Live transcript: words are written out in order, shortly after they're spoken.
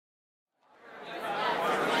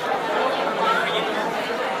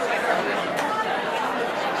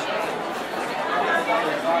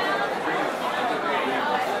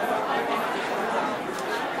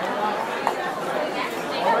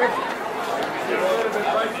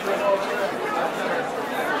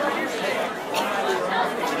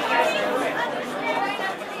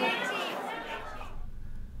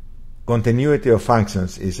Continuity of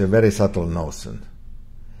functions is a very subtle notion.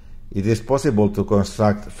 It is possible to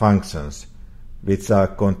construct functions which are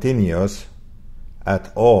continuous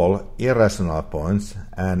at all irrational points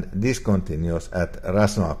and discontinuous at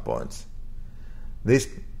rational points. This,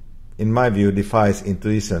 in my view, defies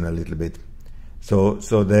intuition a little bit. So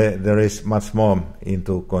there is much more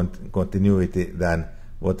into continuity than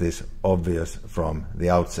what is obvious from the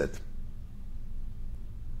outset.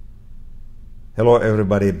 Hello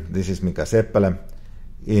everybody, this is Mika Seppälä.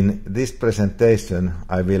 In this presentation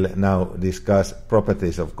I will now discuss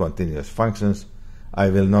properties of continuous functions. I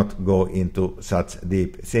will not go into such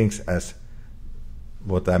deep things as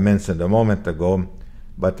what I mentioned a moment ago,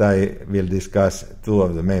 but I will discuss two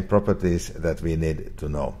of the main properties that we need to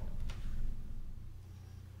know.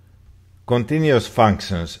 Continuous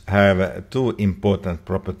functions have two important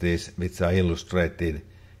properties which are illustrated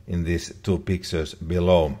in these two pictures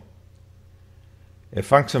below. A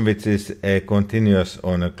function which is continuous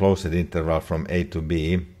on a closed interval from a to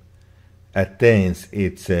b attains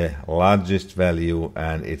its largest value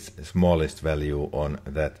and its smallest value on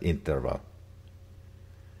that interval.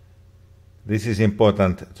 This is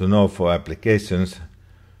important to know for applications,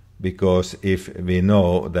 because if we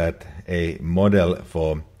know that a model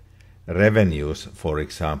for revenues, for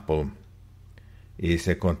example, is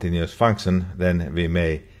a continuous function, then we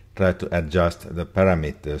may try to adjust the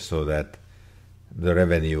parameters so that the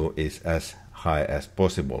revenue is as high as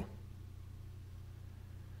possible.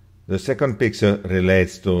 The second picture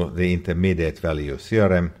relates to the intermediate value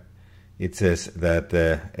theorem. It says that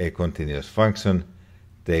a continuous function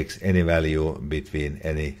takes any value between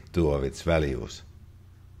any two of its values.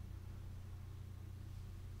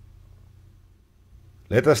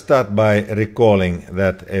 Let us start by recalling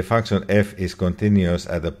that a function f is continuous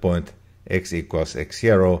at the point x equals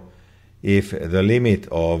x0 if the limit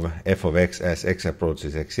of f of x as x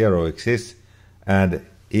approaches x0 exists and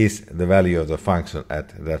is the value of the function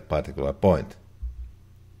at that particular point.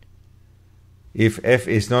 If f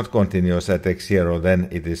is not continuous at x0, then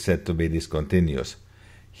it is said to be discontinuous.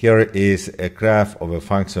 Here is a graph of a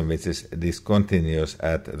function which is discontinuous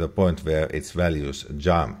at the point where its values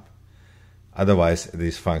jump. Otherwise,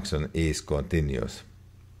 this function is continuous.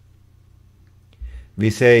 We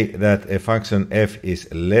say that a function f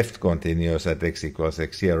is left continuous at x equals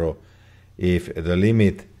x0 if the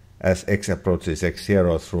limit as x approaches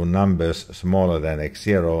x0 through numbers smaller than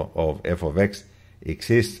x0 of f of x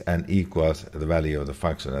exists and equals the value of the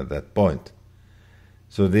function at that point.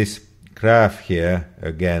 So this graph here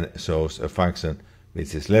again shows a function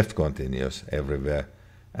which is left continuous everywhere,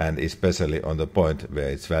 and especially on the point where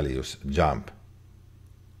its values jump.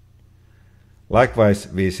 Likewise,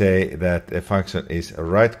 we say that a function is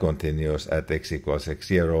right continuous at x equals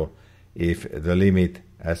x0 if the limit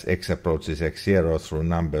as x approaches x0 through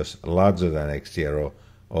numbers larger than x0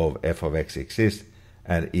 of f of x exists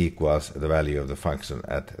and equals the value of the function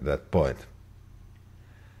at that point.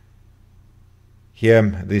 Here,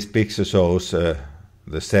 this picture shows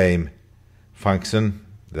the same function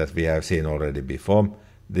that we have seen already before.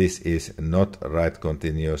 This is not right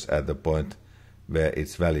continuous at the point where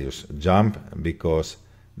its values jump, because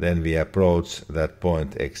then we approach that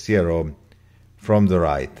point x0 from the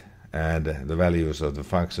right, and the values of the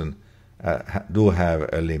function do have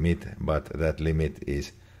a limit, but that limit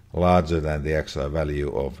is larger than the actual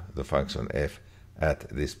value of the function f at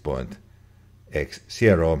this point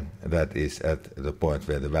x0, that is at the point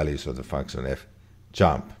where the values of the function f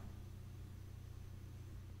jump.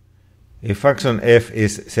 A function f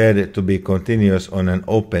is said to be continuous on an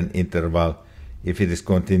open interval if it is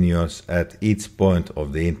continuous at each point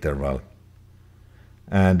of the interval.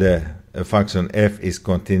 And a function f is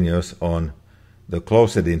continuous on the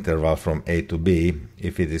closed interval from a to b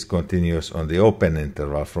if it is continuous on the open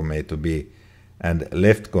interval from a to b, and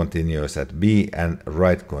left continuous at b and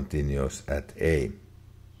right continuous at a.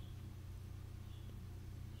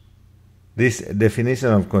 This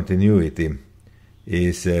definition of continuity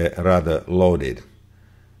is rather loaded.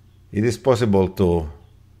 It is possible to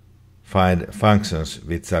find functions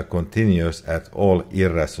which are continuous at all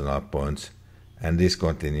irrational points and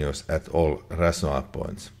discontinuous at all rational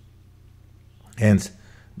points. Hence,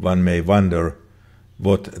 one may wonder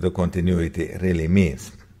what the continuity really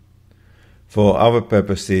means. For our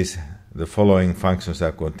purposes, the following functions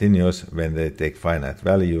are continuous when they take finite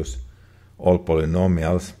values: all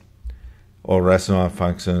polynomials, all rational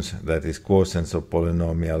functions, that is quotients of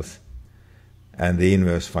polynomials, and the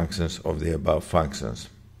inverse functions of the above functions.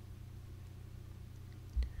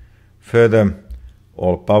 Further,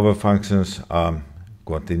 all power functions are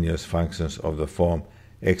continuous functions of the form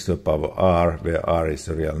x to the power r, where r is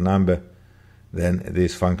a real number. Then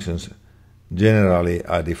these functions generally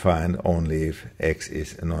are defined only if x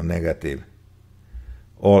is non-negative.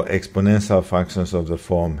 All exponential functions of the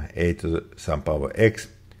form a to some power x,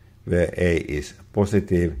 where a is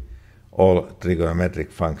positive, all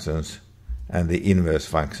trigonometric functions, and the inverse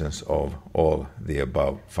functions of all the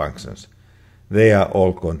above functions. They are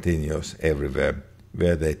all continuous everywhere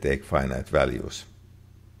where they take finite values.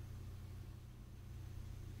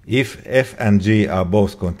 If f and g are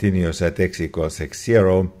both continuous at x equals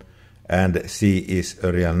x0 and c is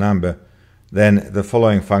a real number, then the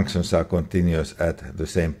following functions are continuous at the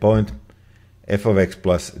same point: f of x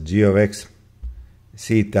plus g of x,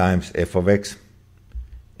 c times f of x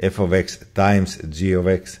times g of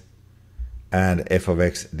x, and f of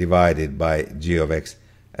x divided by g of x,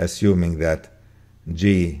 assuming that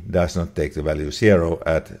g does not take the value 0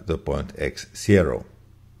 at the point x0.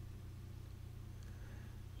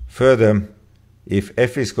 Further, if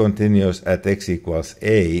f is continuous at x equals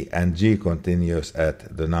a and g continuous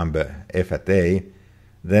at the number f at a,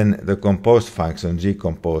 then the composed function g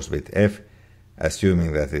composed with f,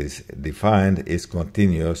 assuming that it is defined, is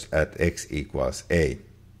continuous at x equals a.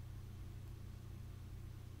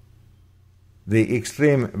 The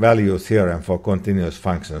extreme value theorem for continuous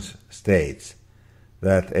functions states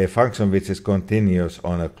that a function which is continuous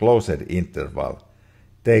on a closed interval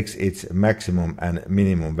takes its maximum and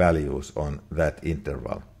minimum values on that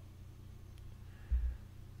interval.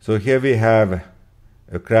 So here we have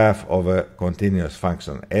a graph of a continuous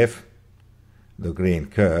function f, the green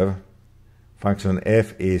curve. Function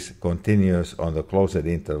f is continuous on the closed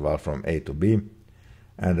interval from a to b,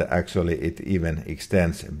 and actually it even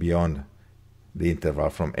extends beyond the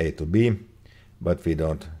interval from a to b, but we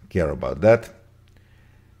don't care about that.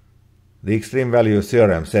 The extreme value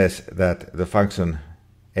theorem says that the function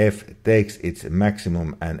f takes its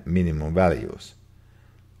maximum and minimum values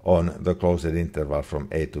on the closed interval from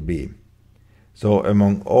a to b. So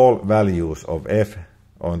among all values of f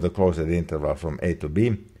on the closed interval from a to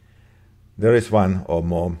b, there is one or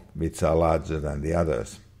more which are larger than the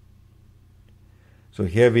others. So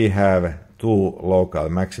here we have two local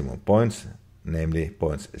maximum points, namely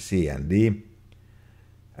points c and d.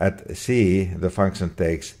 At c, the function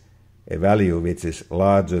takes a value which is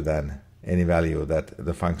larger than any value that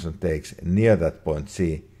the function takes near that point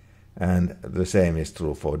c, and the same is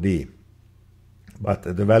true for d. But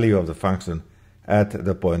the value of the function at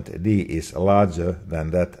the point d is larger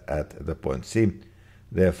than that at the point c,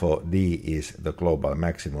 therefore d is the global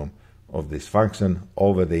maximum of this function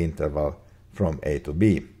over the interval from a to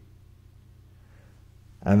b.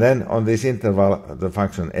 And then on this interval, the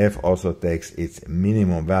function f also takes its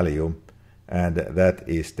minimum value, and that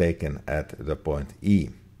is taken at the point e.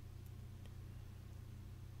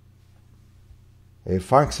 A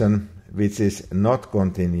function which is not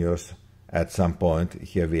continuous at some point,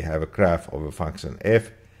 here we have a graph of a function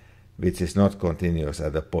f which is not continuous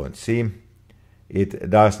at the point c. It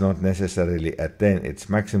does not necessarily attain its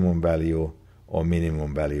maximum value or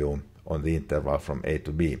minimum value on the interval from a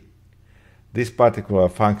to b. This particular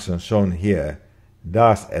function shown here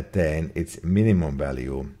does attain its minimum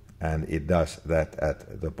value, and it does that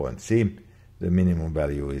at the point c. The minimum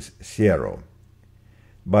value is 0.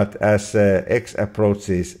 But as x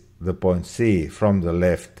approaches the point c from the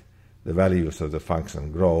left, the values of the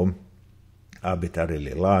function grow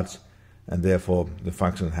arbitrarily large, and therefore the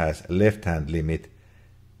function has a left-hand limit,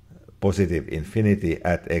 positive infinity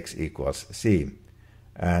at x equals c,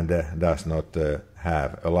 and does not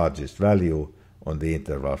have a largest value on the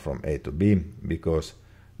interval from a to b, because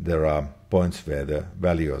there are points where the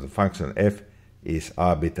value of the function f is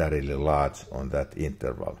arbitrarily large on that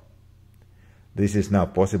interval. This is now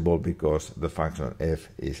possible because the function f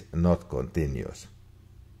is not continuous.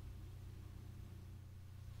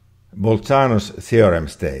 Bolzano's theorem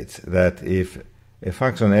states that if a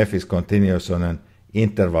function f is continuous on an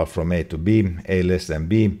interval from a to b, a less than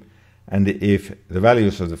b, and if the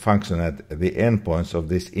values of the function at the endpoints of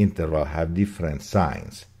this interval have different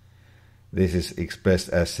signs, this is expressed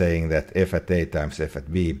as saying that f at a times f at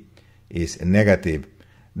b is negative,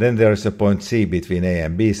 then there is a point c between a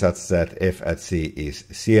and b such that f at c is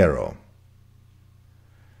 0.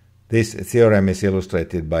 This theorem is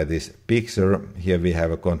illustrated by this picture. Here we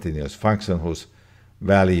have a continuous function whose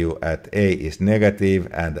value at a is negative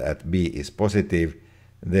and at b is positive.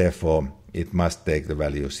 Therefore, it must take the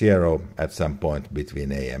value 0 at some point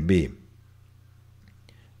between a and b.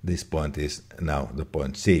 This point is now the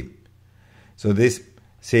point c. So this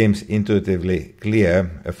seems intuitively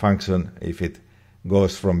clear. A function, if it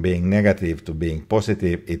goes from being negative to being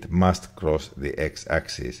positive, it must cross the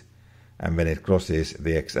x-axis. And when it crosses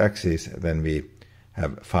the x-axis, then we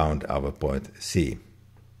have found our point c.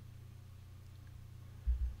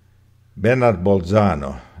 Bernard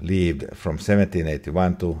Bolzano lived from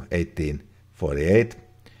 1781 to 1848.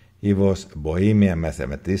 He was a Bohemian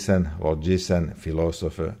mathematician, logician,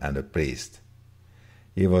 philosopher, and a priest.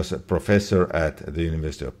 He was a professor at the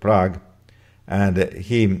University of Prague, and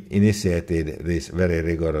he initiated this very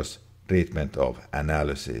rigorous treatment of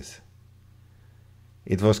analysis.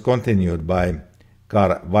 It was continued by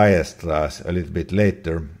Karl Weierstrass a little bit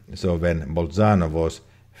later, so when Bolzano was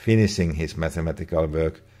finishing his mathematical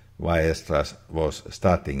work, Weierstrass was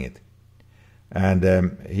starting it. And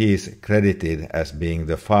he is credited as being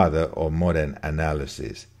the father of modern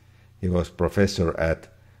analysis. He was professor at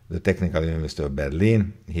the Technical University of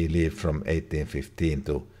Berlin. He lived from 1815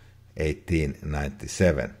 to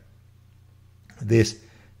 1897. This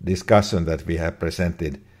discussion that we have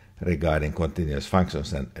presented regarding continuous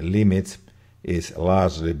functions and limits is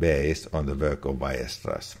largely based on the work of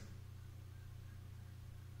Weierstrass.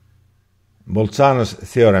 Bolzano's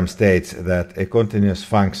theorem states that a continuous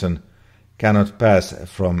function cannot pass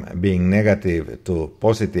from being negative to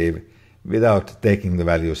positive without taking the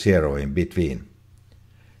value 0 in between.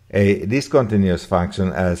 A discontinuous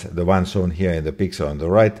function, as the one shown here in the picture on the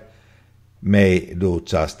right, may do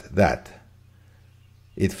just that.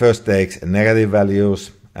 It first takes negative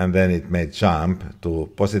values and then it may jump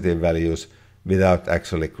to positive values without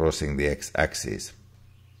actually crossing the x-axis.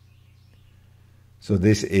 So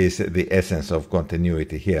this is the essence of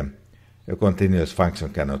continuity here. A continuous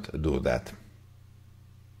function cannot do that.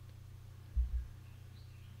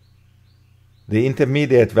 The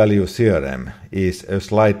intermediate value theorem is a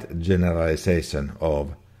slight generalization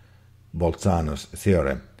of Bolzano's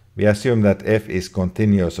theorem. We assume that f is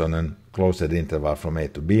continuous on a closed interval from a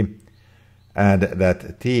to b, and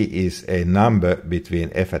that t is a number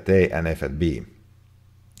between f at a and f at b.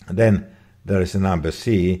 Then there is a number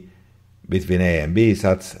c between a and b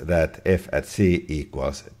such that f at c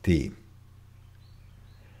equals t.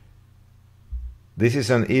 This is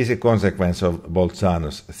an easy consequence of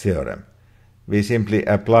Bolzano's theorem. We simply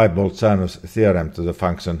apply Bolzano's theorem to the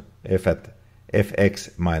function f at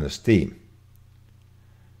fx minus t.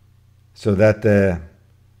 So that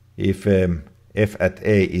if f at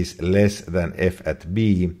a is less than f at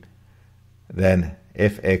b, then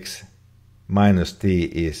fx minus t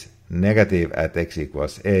is negative at x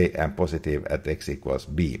equals a and positive at x equals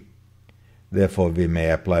b. Therefore, we may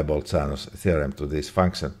apply Bolzano's theorem to this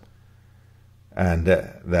function, and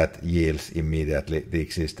that yields immediately the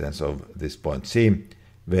existence of this point c,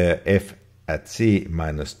 where f at c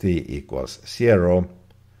minus t equals 0,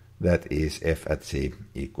 that is f at c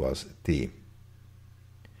equals t.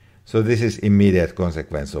 So this is immediate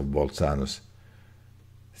consequence of Bolzano's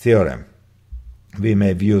theorem. We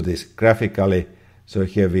may view this graphically. So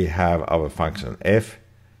here we have our function f,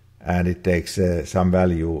 and it takes some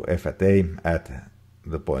value f at a at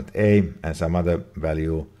the point a and some other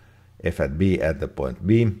value f at b at the point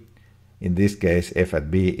b. In this case, f at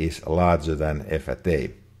b is larger than f at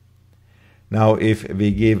a. Now, if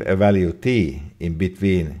we give a value t in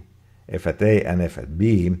between f at a and f at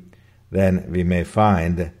b, then we may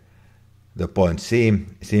find the point c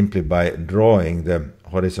simply by drawing the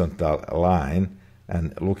horizontal line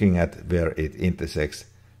and looking at where it intersects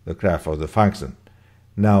the graph of the function.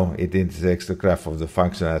 Now it intersects the graph of the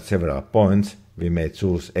function at several points. We may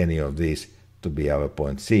choose any of these to be our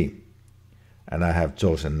point c. And I have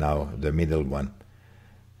chosen now the middle one.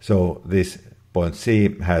 So this point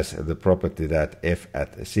c has the property that f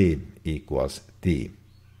at c equals t.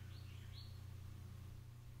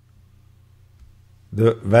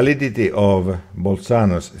 The validity of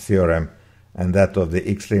Bolzano's theorem and that of the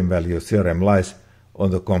extreme value theorem lies on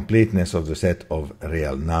the completeness of the set of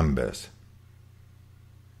real numbers.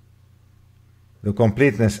 The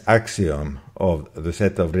completeness axiom of the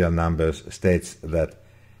set of real numbers states that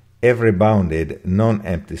every bounded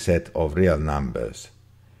non-empty set of real numbers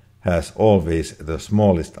has always the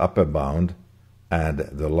smallest upper bound and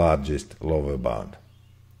the largest lower bound.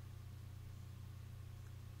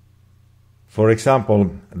 For example,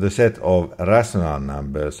 the set of rational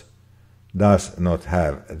numbers does not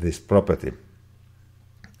have this property.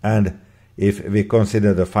 And if we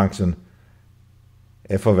consider the function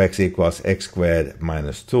f of x equals x squared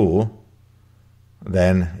minus 2,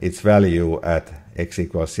 then its value at x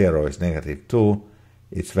equals 0 is negative 2,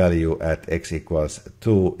 its value at x equals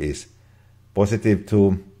 2 is positive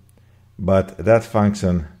 2, but that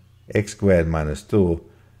function x squared minus 2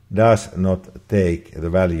 does not take the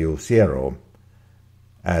value 0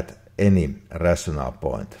 at any rational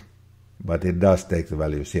point, but it does take the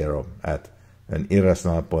value 0 at an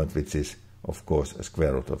irrational point, which is, of course, a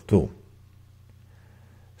square root of 2.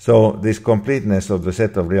 So this completeness of the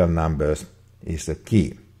set of real numbers is the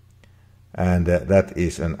key. and that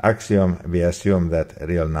is an axiom. We assume that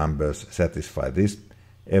real numbers satisfy this.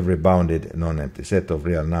 Every bounded non-empty set of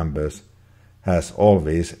real numbers has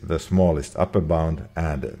always the smallest upper bound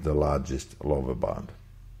and the largest lower bound.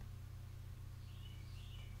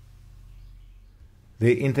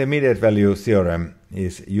 The intermediate value theorem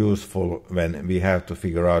is useful when we have to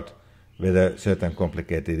figure out whether certain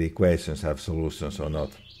complicated equations have solutions or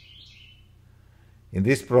not. In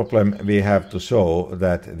this problem, we have to show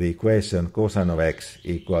that the equation cosine of x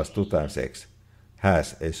equals 2 times x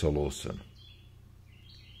has a solution.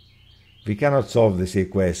 We cannot solve this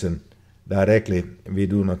equation directly. We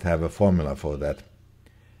do not have a formula for that.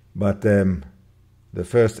 But the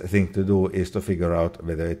first thing to do is to figure out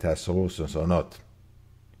whether it has solutions or not.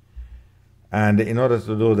 And in order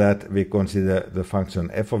to do that, we consider the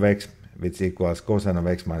function f of x, which equals cosine of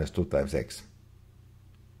x minus 2 times x.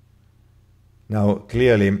 Now,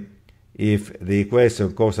 clearly, if the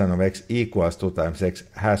equation cosine of x equals 2 times x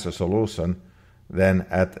has a solution, then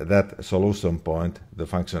at that solution point, the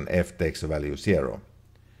function f takes a value 0.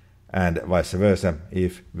 And vice versa,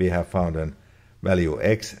 if we have found a value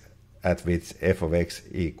x at which f of x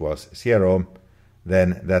equals 0,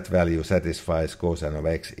 then that value satisfies cosine of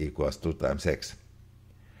x equals 2 times x.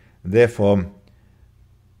 Therefore,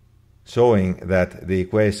 showing that the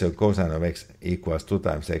equation cosine of x equals 2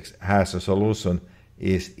 times x has a solution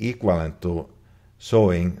is equivalent to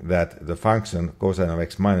showing that the function cosine of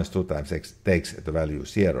x minus 2 times x takes the value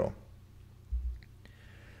 0.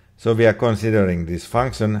 So we are considering this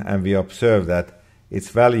function, and we observe that its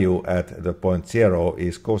value at the point 0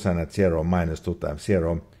 is cosine at 0 minus 2 times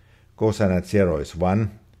 0. Cosine at 0 is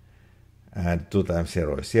 1, and 2 times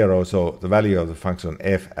 0 is 0, so the value of the function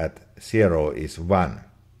f at 0 is 1.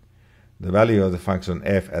 The value of the function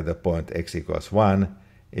f at the point x equals 1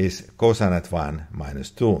 is cosine at 1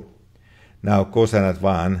 minus 2. Now cosine at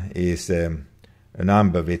 1 is a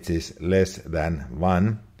number which is less than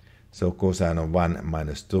 1, so cosine of 1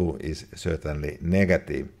 minus 2 is certainly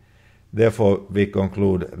negative. Therefore, we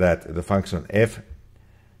conclude that the function f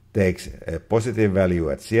takes a positive value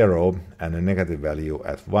at 0 and a negative value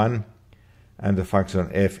at 1, and the function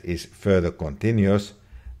f is further continuous.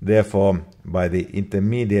 Therefore, by the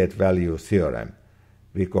intermediate value theorem,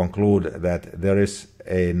 we conclude that there is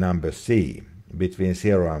a number c between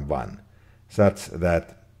 0 and 1, such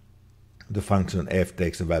that the function f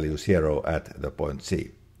takes a value 0 at the point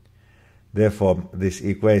c. Therefore, this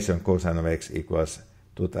equation cosine of x equals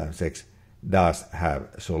 2 times x does have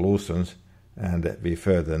solutions, and we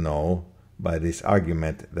further know by this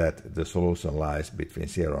argument that the solution lies between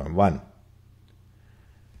 0 and 1.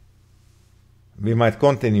 We might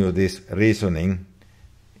continue this reasoning.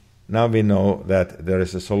 Now we know that there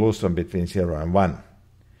is a solution between 0 and 1.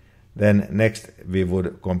 Then next we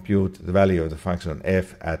would compute the value of the function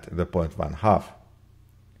f at the point 1/2.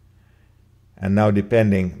 And now,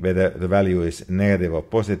 depending whether the value is negative or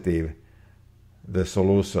positive, the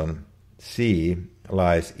solution c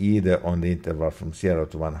lies either on the interval from 0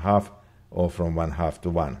 to 1/2 or from 1/2 to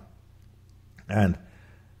 1. And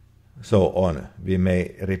so on. We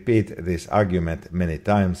may repeat this argument many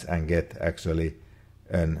times and get actually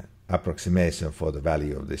an approximation for the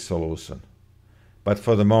value of this solution. But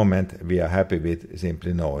for the moment, we are happy with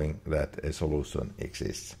simply knowing that a solution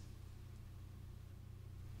exists.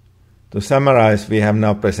 To summarize, we have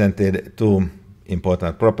now presented two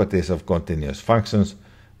important properties of continuous functions.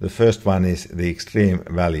 The first one is the extreme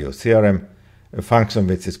value theorem. A function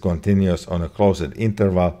which is continuous on a closed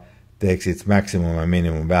interval takes its maximum and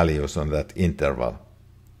minimum values on that interval.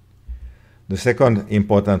 The second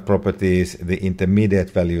important property is the intermediate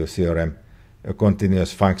value theorem. A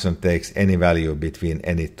continuous function takes any value between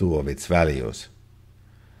any two of its values.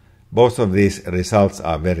 Both of these results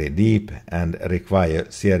are very deep and require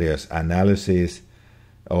serious analysis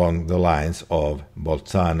along the lines of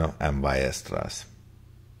Bolzano and Weierstrass.